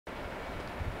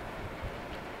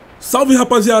Salve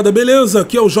rapaziada, beleza?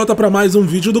 Aqui é o Jota para mais um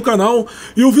vídeo do canal.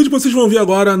 E o vídeo que vocês vão ver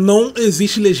agora não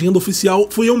existe legenda oficial.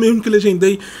 Fui eu mesmo que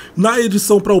legendei na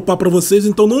edição para upar para vocês.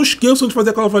 Então não esqueçam de fazer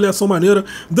aquela avaliação maneira.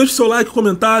 Deixe seu like,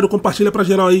 comentário, compartilha pra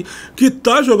geral aí que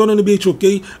tá jogando NBA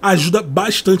 2K. Ajuda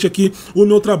bastante aqui o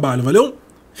meu trabalho, valeu?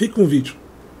 Fique com o vídeo.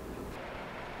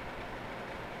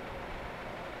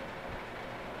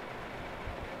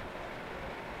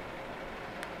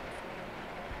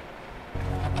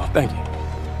 Thank you.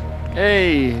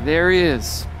 Hey, there he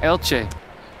is, Elche.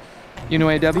 You know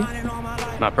AW?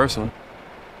 Not personally.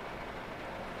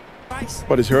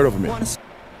 But he's heard of me.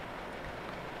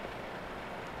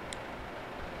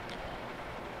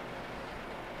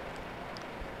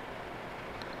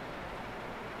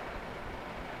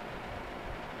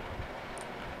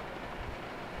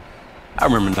 I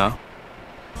remember now.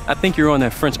 I think you're on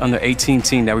that French under-18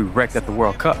 team that we wrecked at the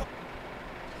World Cup.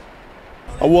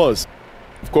 I was,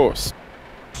 of course.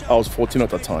 I was 14 at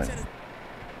the time.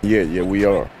 Yeah, we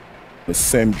are. The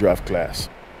same draft class.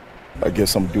 I guess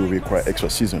some do require extra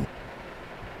season.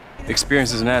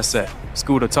 Experience is an asset.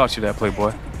 School to taught you that,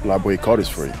 playboy. Library card is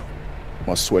free.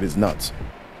 My sweat is nuts.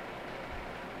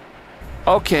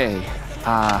 Okay,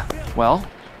 well,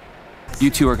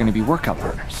 you two are gonna be workout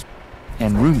partners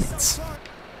and roommates.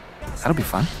 That'll be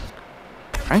fun.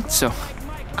 Alright, so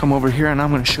come over here and I'm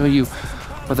gonna show you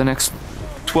what the next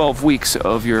 12 weeks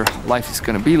of your life is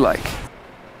gonna be like.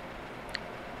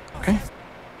 Okay?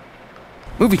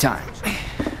 Movie time.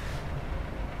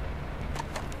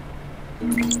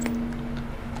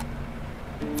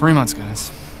 Three months,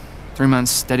 guys. 3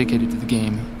 months dedicated to the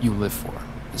game you live for.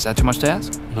 Is that too much to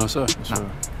ask? No, sir. No. Sure.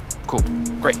 Cool.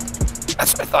 Great.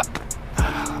 That's what I thought.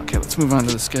 Okay, let's move on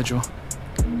to the schedule.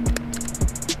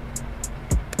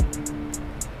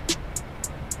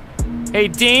 Hey,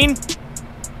 Dean!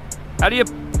 How do you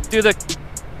do the...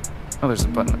 Oh, there's a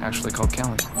button actually called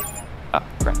calendar. Oh,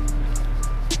 great.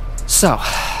 So,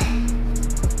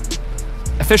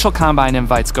 official Combine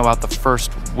invites go out the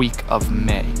first week of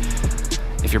May.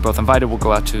 If you're both invited, we'll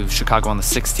go out to Chicago on the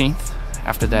 16th.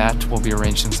 After that, we'll be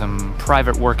arranging some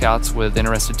private workouts with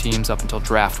interested teams up until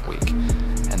draft week.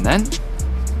 And then,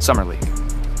 Summer League.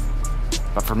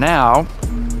 But for now,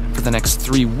 for the next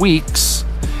 3 weeks,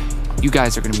 you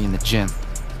guys are gonna be in the gym.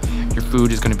 Your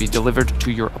food is going to be delivered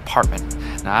to your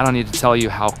apartment. Now, I don't need to tell you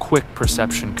how quick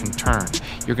perception can turn.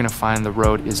 You're going to find the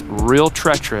road is real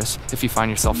treacherous if you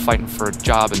find yourself fighting for a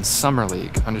job in Summer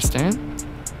League. Understand?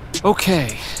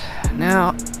 Okay,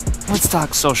 now let's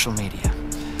talk social media.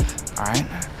 All right?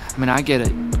 I mean, I get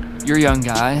it. You're young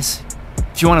guys.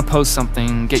 If you want to post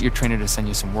something, get your trainer to send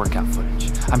you some workout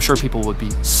footage. I'm sure people would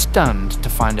be stunned to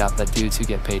find out that dudes who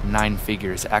get paid 9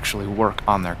 figures actually work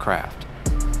on their craft.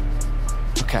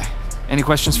 Okay. Any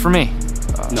questions for me?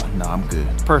 No, I'm good.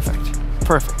 Perfect.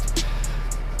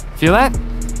 Feel that?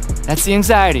 That's the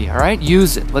anxiety, all right?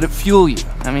 Use it. Let it fuel you.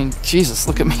 I mean, Jesus,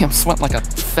 look at me. I'm sweating like a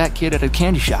fat kid at a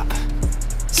candy shop.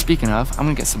 Speaking of, I'm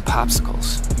gonna get some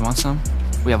popsicles. You want some?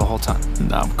 We have a whole ton.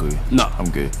 No, I'm good. No. I'm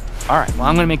good. All right, well,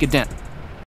 I'm gonna make a dent.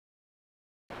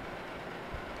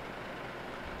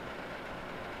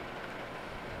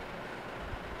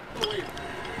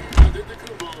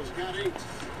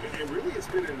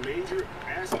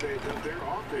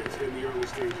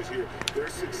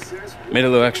 Made a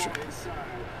little extra.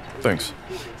 Thanks.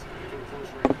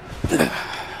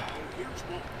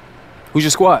 Who's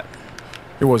your squad?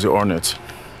 It was the Hornets.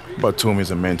 Batum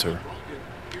is a mentor.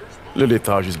 Lily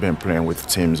thought she's been playing with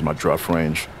teams in my draft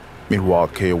range.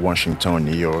 Milwaukee, Washington,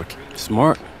 New York.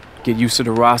 Smart. Get used to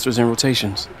the rosters and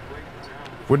rotations.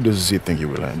 Where does he think he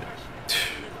will end?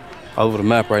 All over the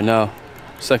map right now.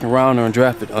 Second round or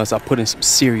undrafted unless I put in some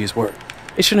serious work.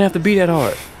 It shouldn't have to be that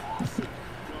hard.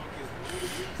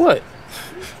 What?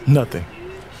 Nothing.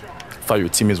 Thought your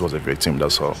teammates was a victim,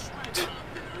 that's all.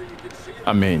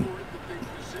 I mean,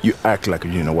 you act like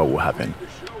you didn't know what would happen.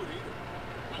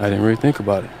 I didn't really think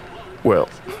about it. Well,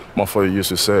 my father used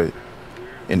to say,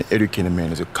 an educated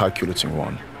man is a calculating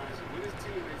one.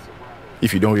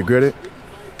 If you don't regret it,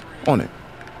 own it.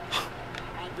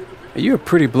 You're a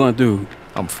pretty blunt dude.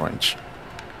 I'm French.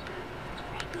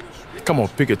 Come on,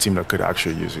 pick a team that could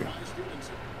actually use you.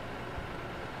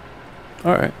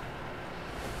 All right.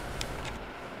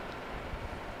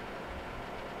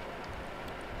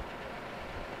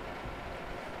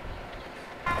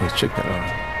 Hey, check that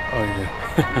out. Oh,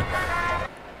 yeah.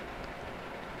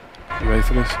 You ready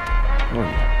for this? Oh,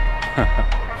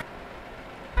 yeah.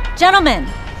 Gentlemen,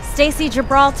 Stacy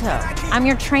Gibraltar. I'm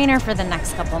your trainer for the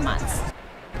next couple months.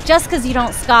 Just because you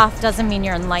don't scoff doesn't mean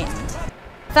you're enlightened.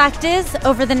 Fact is,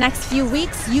 over the next few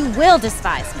weeks, you will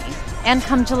despise me. And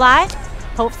come July,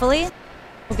 hopefully,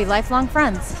 We'll be lifelong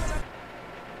friends.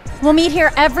 We'll meet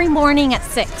here every morning at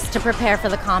 6 to prepare for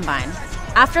the combine.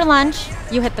 After lunch,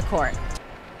 you hit the court.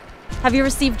 Have you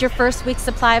received your first week's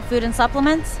supply of food and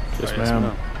supplements? Yes,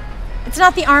 ma'am. It's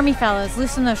not the army, fellows.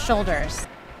 Loosen those shoulders.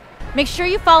 Make sure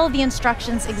you follow the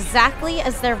instructions exactly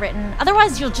as they're written,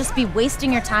 otherwise you'll just be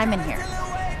wasting your time in here.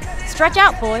 Stretch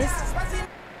out, boys.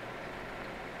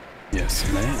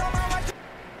 Yes, ma'am.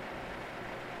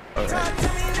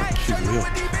 Alright. She's real.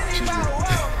 She's real.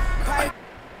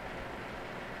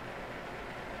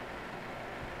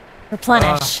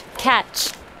 Replenish.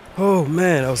 Catch. Oh,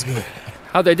 man, that was good.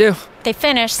 How'd they do? They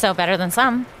finished, so better than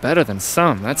some. Better than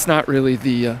some. That's not really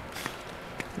the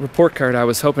report card I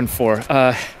was hoping for.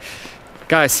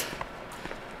 Guys,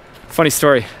 funny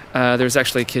story. There was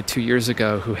actually a kid 2 years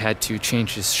ago who had to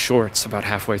change his shorts about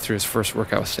halfway through his first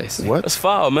workout with Stacy. What? That's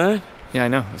foul, man. Yeah, I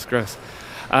know. It was gross.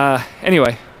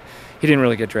 Anyway, he didn't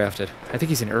really get drafted. I think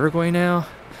he's in Uruguay now.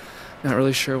 Not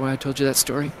really sure why I told you that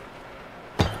story.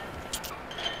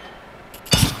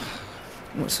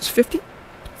 What was this, 50?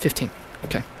 15.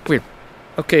 Okay, weird.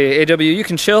 Okay, AW, you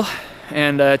can chill.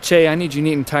 And, Che, I need you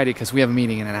neat and tidy because we have a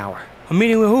meeting in an hour. A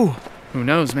meeting with who? Who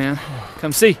knows, man?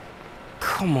 Come see.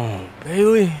 Come on,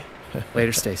 Bailey.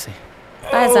 Later, Stacy.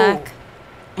 Bye, Zach.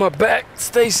 My back,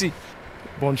 Stacy.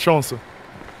 Bonne chance.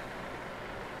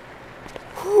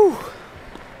 Whew.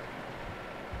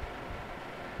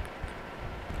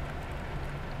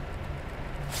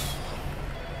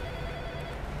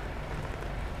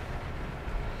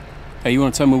 Hey, you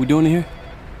want to tell me what we're doing in here?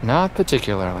 Not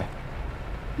particularly.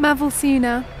 Mav will see you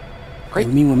now. Great.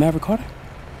 You mean with Maverick Carter?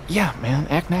 Yeah, man,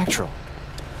 act natural.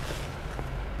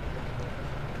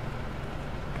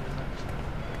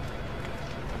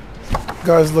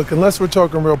 Guys, look, unless we're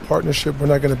talking real partnership, we're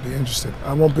not going to be interested.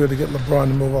 I won't be able to get LeBron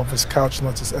to move off his couch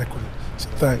unless it's equity. So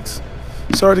thanks.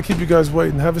 Sorry to keep you guys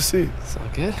waiting. Have a seat. It's all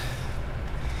good.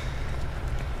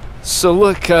 So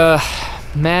look,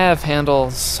 Mav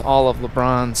handles all of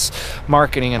LeBron's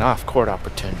marketing and off-court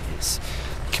opportunities.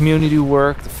 Community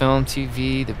work, the film,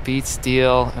 TV, the Beats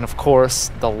deal, and of course,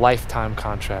 the lifetime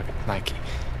contract with Nike.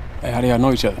 Hey, how do y'all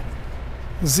know each other?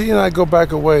 Z and I go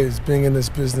back a ways being in this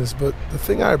business, but the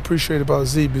thing I appreciate about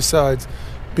Z, besides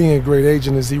being a great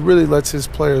agent, is he really lets his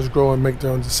players grow and make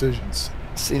their own decisions.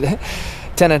 See that?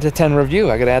 10 out of 10 review.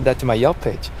 I gotta add that to my Yelp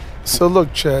page. So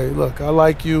look, Che, look, I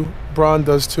like you. Bron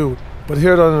does too. But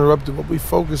here at Uninterrupted, what we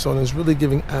focus on is really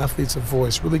giving athletes a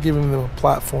voice, really giving them a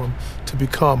platform to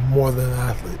become more than an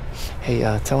athlete. Hey,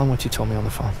 tell him what you told me on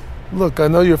the phone. Look, I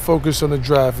know you're focused on the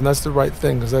draft, and that's the right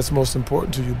thing, because that's most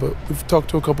important to you, but we've talked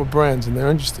to a couple brands, and they're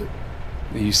interested.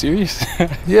 Are you serious?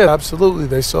 Yeah, absolutely.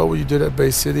 They saw what you did at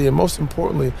Bay City, and most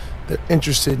importantly, they're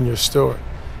interested in your story.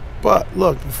 But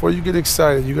look, before you get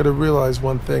excited, you got to realize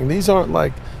one thing. These aren't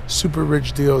like super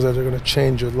rich deals that are going to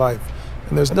change your life.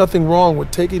 And there's nothing wrong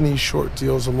with taking these short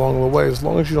deals along the way, as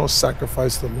long as you don't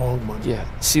sacrifice the long money. Yeah,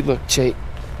 see, look, Che,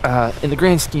 in the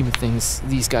grand scheme of things,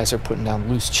 these guys are putting down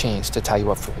loose chains to tie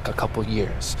you up for like a couple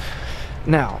years.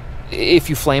 Now, if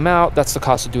you flame out, that's the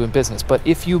cost of doing business. But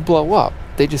if you blow up,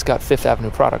 they just got Fifth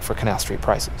Avenue product for Canal Street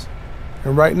prices.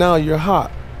 And right now, you're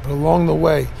hot. But along the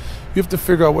way, you have to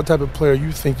figure out what type of player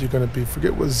you think you're going to be.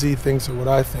 Forget what Z thinks or what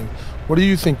I think. What do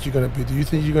you think you're going to be? Do you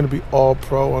think you're going to be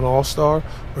all-pro and all-star?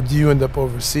 Or do you end up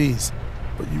overseas?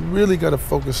 But you really got to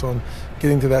focus on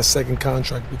getting to that second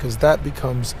contract, because that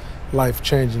becomes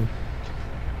life-changing.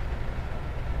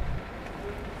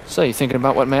 So, you thinking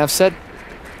about what Mav said?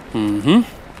 Mm-hmm.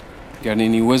 Got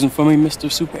any wisdom for me,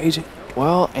 Mr. Super Agent?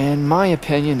 Well, in my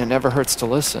opinion, it never hurts to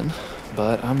listen.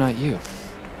 But I'm not you.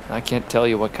 I can't tell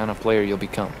you what kind of player you'll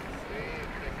become.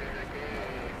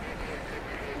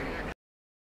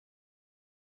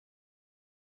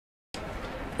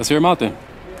 Let's hear him out then.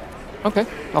 Okay,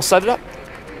 I'll set it up.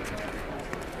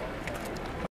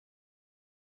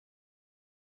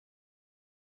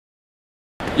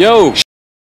 Yo!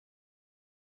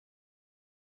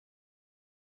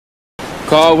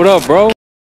 Carl, what up, bro?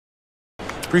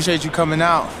 Appreciate you coming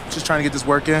out. Just trying to get this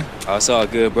work in. Oh, it's all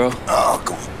good, bro. Oh,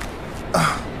 come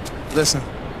on. Listen,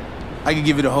 I could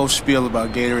give you the whole spiel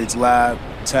about Gatorade's lab,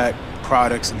 tech,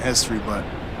 products, and history, but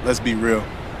let's be real.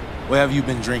 What have you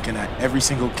been drinking at every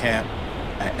single camp,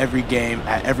 at every game,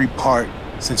 at every part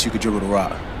since you could dribble the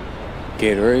rock?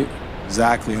 Gatorade.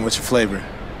 Exactly, and what's your flavor?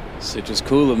 Citrus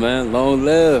cooler, man. Long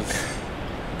live.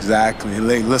 Exactly.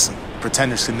 Hey, listen,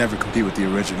 pretenders can never compete with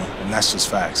the original, and that's just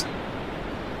facts.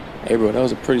 Hey, bro, that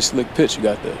was a pretty slick pitch you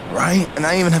got there. Right? And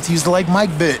I didn't even have to use the like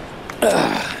Mike bit. You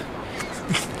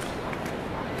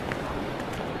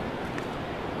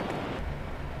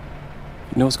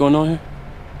know what's going on here?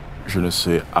 Je ne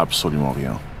sais absolument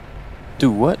rien.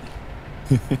 Dude, what?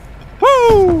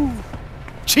 Woo!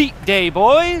 Cheat day,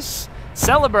 boys!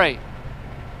 Celebrate!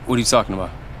 What are you talking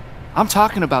about? I'm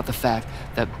talking about the fact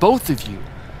that both of you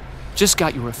just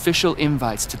got your official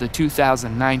invites to the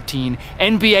 2019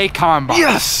 NBA Combine.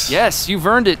 Yes! Yes, you've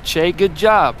earned it, Che. Good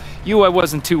job. You I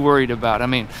wasn't too worried about. I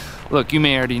mean, look, you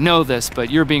may already know this, but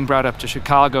you're being brought up to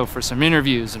Chicago for some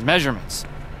interviews and measurements.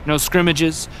 No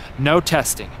scrimmages, no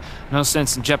testing. No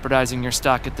sense in jeopardizing your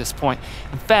stock at this point.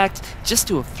 In fact, just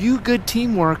do a few good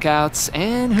team workouts,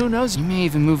 and who knows, you may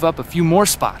even move up a few more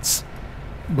spots.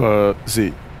 But,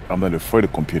 see, I'm not afraid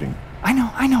of competing. I know,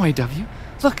 AW.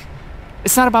 Look,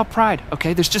 it's not about pride,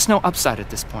 okay? There's just no upside at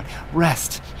this point.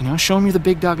 Rest, you know, show 'em you're the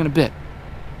big dog in a bit.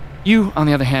 You, on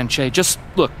the other hand, Che, just,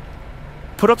 look,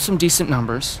 put up some decent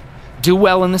numbers, do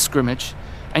well in the scrimmage,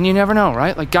 and you never know,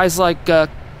 right? Like guys like,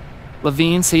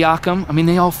 Levine, Siakam, I mean,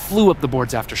 they all flew up the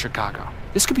boards after Chicago.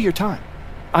 This could be your time.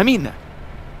 I mean that.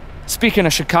 Speaking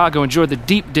of Chicago, enjoy the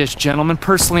deep dish, gentlemen.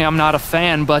 Personally, I'm not a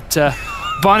fan, but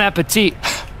bon appetit.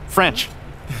 French.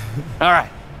 All right.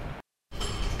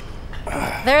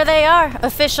 There they are,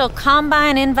 official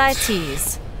Combine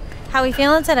invitees. How we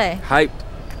feeling today? Hyped.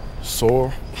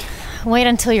 Sore? Wait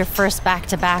until your first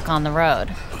back-to-back on the road.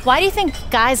 Why do you think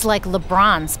guys like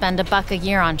LeBron spend $1 a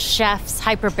year on chefs,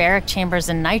 hyperbaric chambers,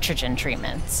 and nitrogen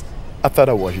treatments? I thought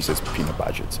that was his peanut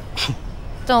budget.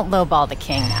 Don't lowball the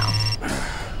king now.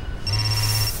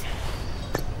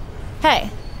 Hey.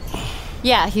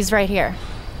 Yeah, he's right here.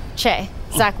 Che,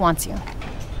 Zach wants you.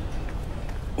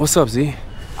 What's up, Z?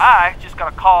 I just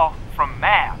got a call from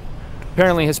Mav.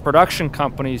 Apparently his production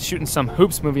company is shooting some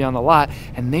hoops movie on the lot,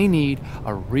 and they need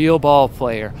a real ball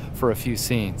player for a few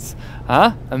scenes.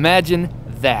 Huh? Imagine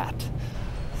that.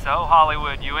 So,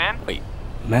 Hollywood, you in? Wait,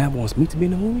 Mav wants me to be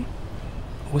in the movie?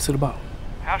 What's it about?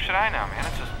 How should I know, man?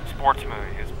 It's a sports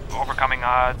movie. It's overcoming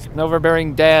odds. And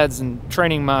overbearing dads and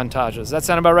training montages. Does that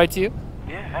sound about right to you?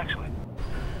 Yeah, actually.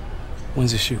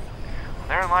 When's the shoot?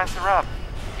 Therein lies the rub.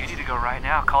 You need to go right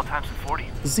now. Call times in 40.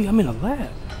 Z, I'm in a lab.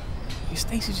 Hey,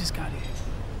 Stacy just got here.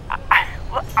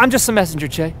 I'm just a messenger,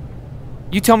 Che.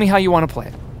 You tell me how you want to play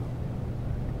it.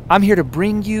 I'm here to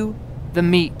bring you the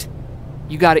meat.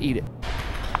 You gotta eat it.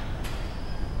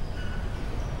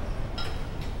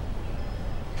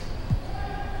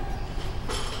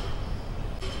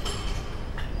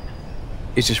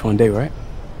 It's just one day, right?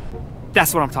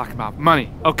 That's what I'm talking about. Money.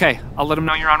 Okay, I'll let them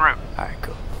know you're en route. All right,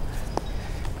 cool.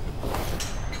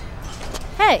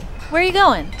 Hey, where are you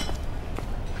going?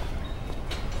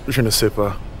 Je ne sais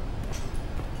pas.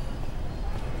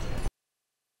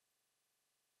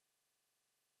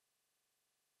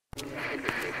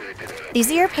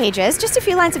 These are your pages, just a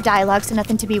few lines of dialogue, so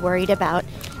nothing to be worried about.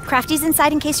 Crafty's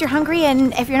inside in case you're hungry,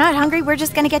 and if you're not hungry, we're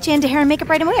just gonna get you into hair and makeup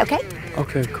right away, okay?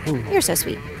 Okay, cool. You're so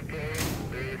sweet.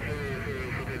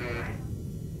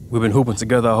 We've been hooping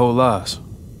together our whole lives.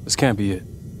 This can't be it.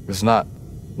 It's not.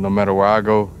 No matter where I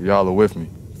go, y'all are with me.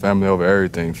 Family over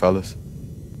everything, fellas.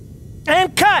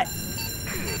 And cut!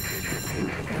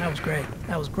 That was great.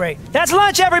 That was great. That's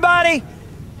lunch, everybody!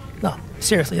 No,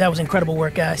 seriously, that was incredible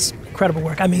work, guys. Incredible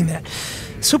work. I mean that.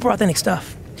 Super authentic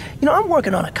stuff. You know, I'm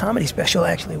working on a comedy special,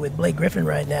 actually, with Blake Griffin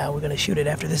right now. We're gonna shoot it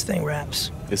after this thing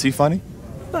wraps. Is he funny?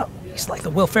 Well, he's like the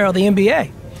Will Ferrell of the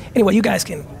NBA. Anyway, you guys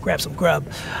can grab some grub.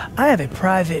 I have a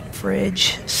private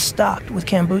fridge stocked with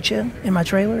kombucha in my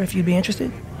trailer, if you'd be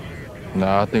interested.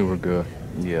 Nah, I think we're good.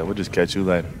 Yeah, we'll just catch you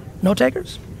later. No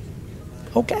takers?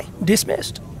 Okay,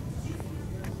 dismissed.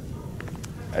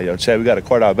 Hey, yo, Chad, we got a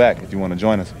court out back if you want to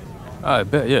join us. All right,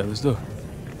 bet. Yeah, let's do it.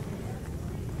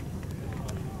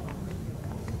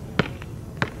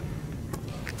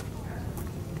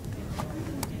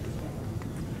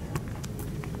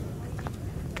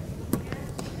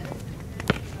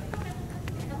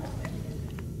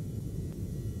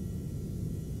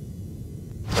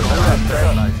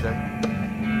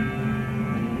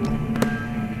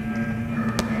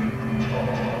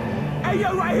 Hey,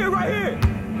 yo, right here, right here!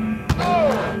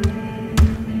 Oh.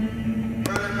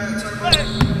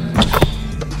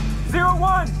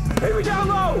 0-1, hit me down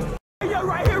low! Hey, yo,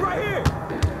 right here, right here!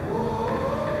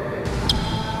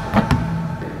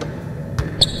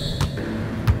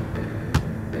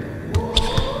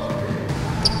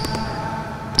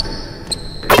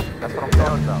 That's what I'm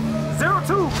talking about.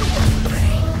 0-2!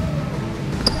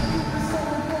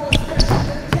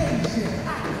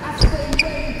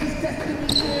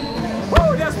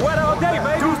 Woo, that's wet all day,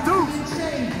 baby. Deuce.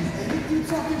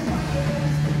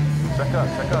 Check up,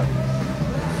 check up.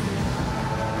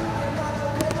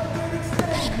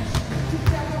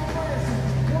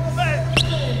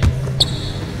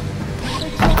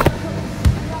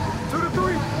 Two to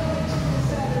three.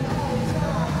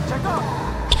 Check up.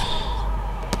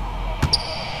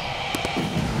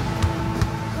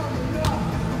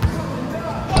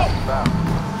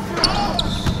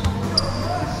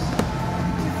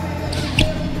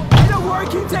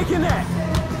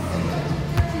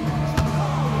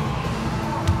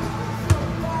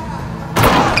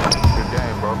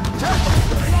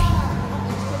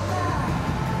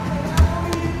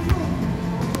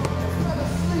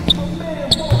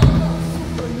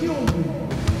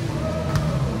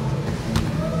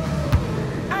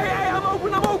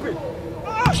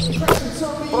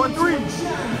 On 3.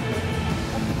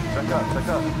 Check up, check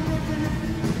up.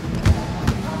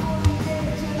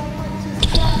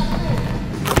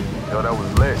 Yo, that was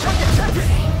lit. Check it.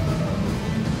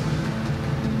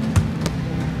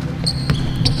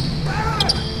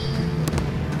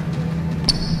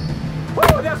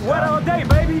 Woo, that's wet all day,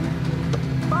 baby.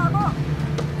 5 up.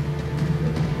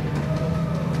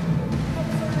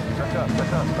 Check up,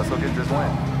 check up. Let's go get this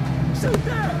win. Shoot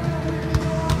that.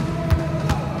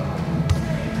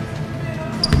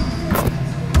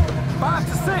 5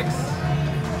 to 6.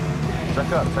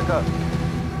 Check up, check up.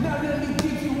 Now let me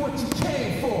give you what you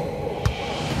came for.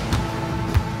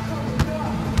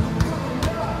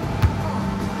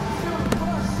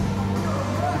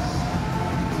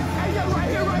 Hey, yeah, right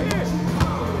here, right here.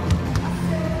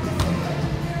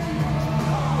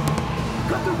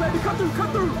 Cut through, baby, cut through, cut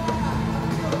through.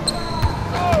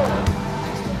 Oh.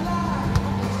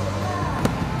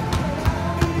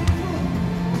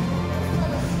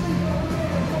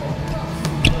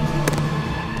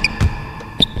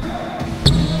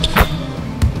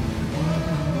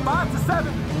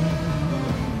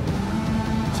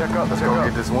 Check up, let's go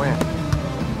get this win.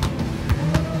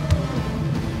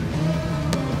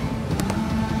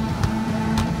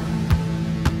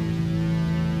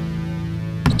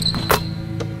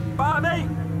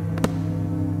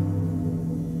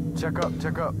 Check up,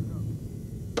 check up.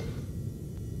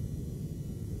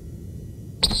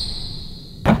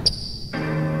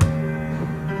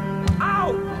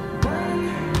 Ow!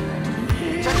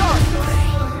 Check up!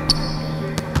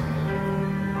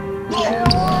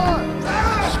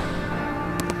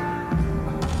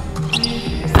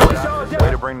 Way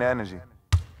to bring the energy.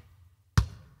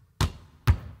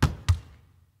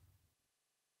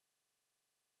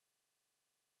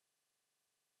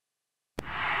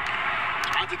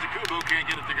 Antetokounmpo can't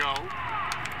get it to go.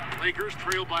 Lakers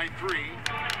trail by 3.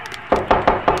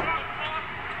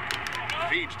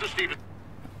 Feeds to Steven.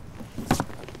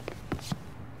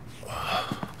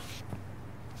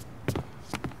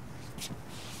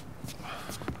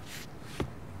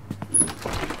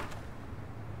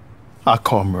 I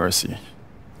call Mercy.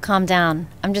 Calm down.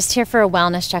 I'm just here for a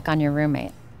wellness check on your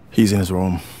roommate. He's in his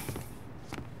room.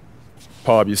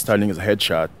 Probably studying his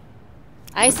headshot.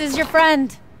 Ice is your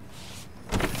friend.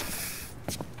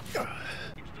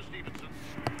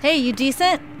 Hey, you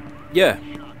decent? Yeah.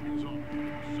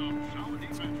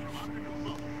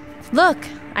 Look,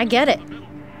 I get it.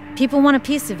 People want a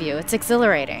piece of you. It's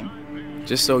exhilarating.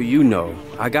 Just so you know,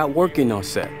 I got working on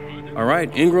set. All right,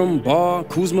 Ingram, Ball,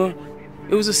 KUZMA.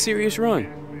 It was a serious run.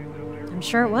 I'm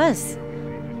sure it was.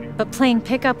 But playing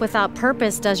pickup without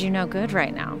purpose does you no good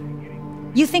right now.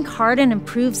 You think Harden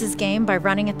improves his game by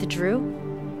running at the Drew?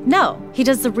 No, he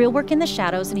does the real work in the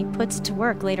shadows and he puts it to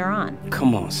work later on.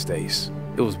 Come on, Stace.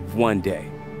 It was one day.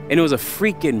 And it was a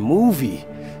freaking movie.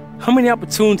 How many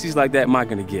opportunities like that am I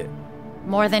gonna get?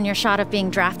 More than your shot of being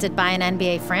drafted by an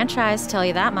NBA franchise, tell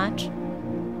you that much.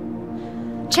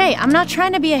 Che, I'm not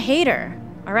trying to be a hater,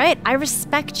 all right? I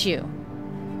respect you.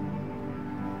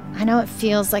 I know it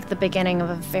feels like the beginning of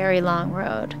a very long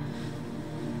road.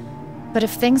 But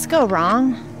if things go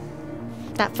wrong,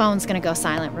 that phone's gonna go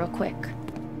silent real quick.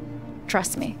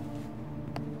 Trust me.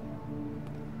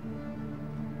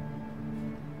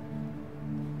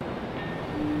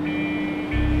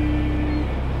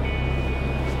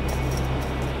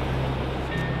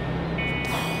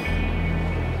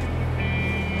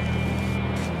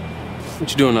 What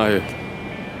you doing out here?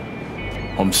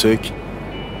 I'm sick.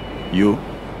 You?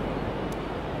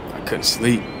 I couldn't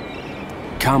sleep.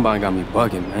 Combine got me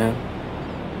bugging, man.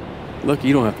 Lucky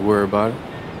you don't have to worry about it.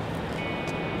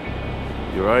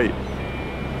 You're right.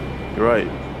 You're right.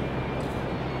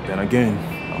 Then again,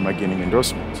 I'm not getting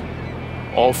endorsements.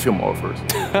 All film offers.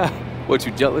 What,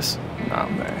 you jealous? Nah,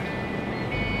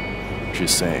 man.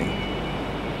 Just saying.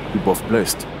 We're both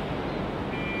blessed.